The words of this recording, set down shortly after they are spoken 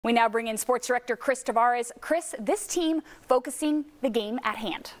We now bring in sports director Chris Tavares. Chris, this team focusing the game at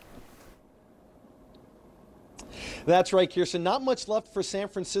hand. That's right, Kirsten. Not much left for San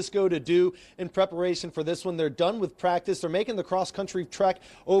Francisco to do in preparation for this one. They're done with practice. They're making the cross-country trek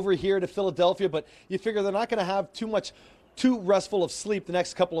over here to Philadelphia, but you figure they're not going to have too restful of sleep the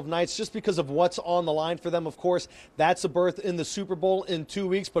next couple of nights just because of what's on the line for them. Of course, that's a berth in the Super Bowl in 2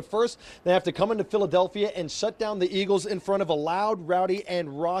 weeks. But first, they have to come into Philadelphia and shut down the Eagles in front of a loud, rowdy,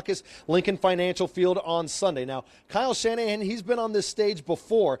 and raucous Lincoln Financial Field on Sunday. Now, Kyle Shanahan, he's been on this stage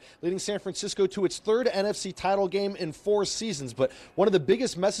before, leading San Francisco to its third NFC title game in 4 seasons. But one of the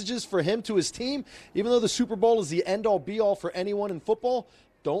biggest messages for him to his team, even though the Super Bowl is the end-all, be-all for anyone in football,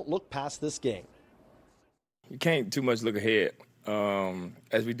 don't look past this game. You can't too much look ahead.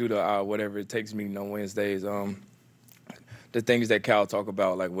 As we do the whatever it takes meeting on Wednesdays, the things that Cal talk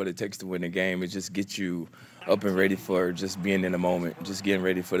about, like what it takes to win the game, it just gets you up and ready for just being in the moment, just getting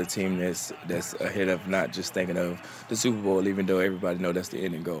ready for the team that's ahead of, not just thinking of the Super Bowl, even though everybody know that's the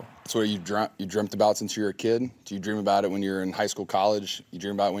end and goal. That's what you dreamt about since you were a kid. Do you dream about it when you're in high school, college? You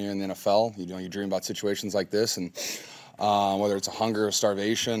dream about it when you're in the NFL? You dream about situations like this, and whether it's a hunger, a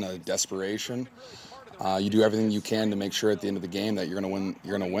starvation, a desperation. You do everything you can to make sure at the end of the game that you're going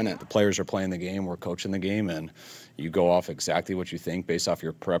to win it. The players are playing the game, we're coaching the game, and you go off exactly what you think based off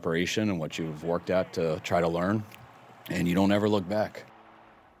your preparation and what you've worked at to try to learn, and you don't ever look back.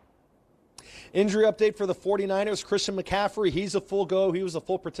 Injury update for the 49ers. Christian McCaffrey, he's a full go. He was a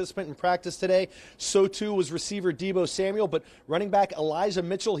full participant in practice today. So too was receiver Deebo Samuel, but running back Elijah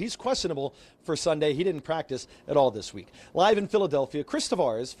Mitchell, he's questionable for Sunday. He didn't practice at all this week. Live in Philadelphia, Chris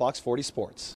Tavares, Fox 40 Sports.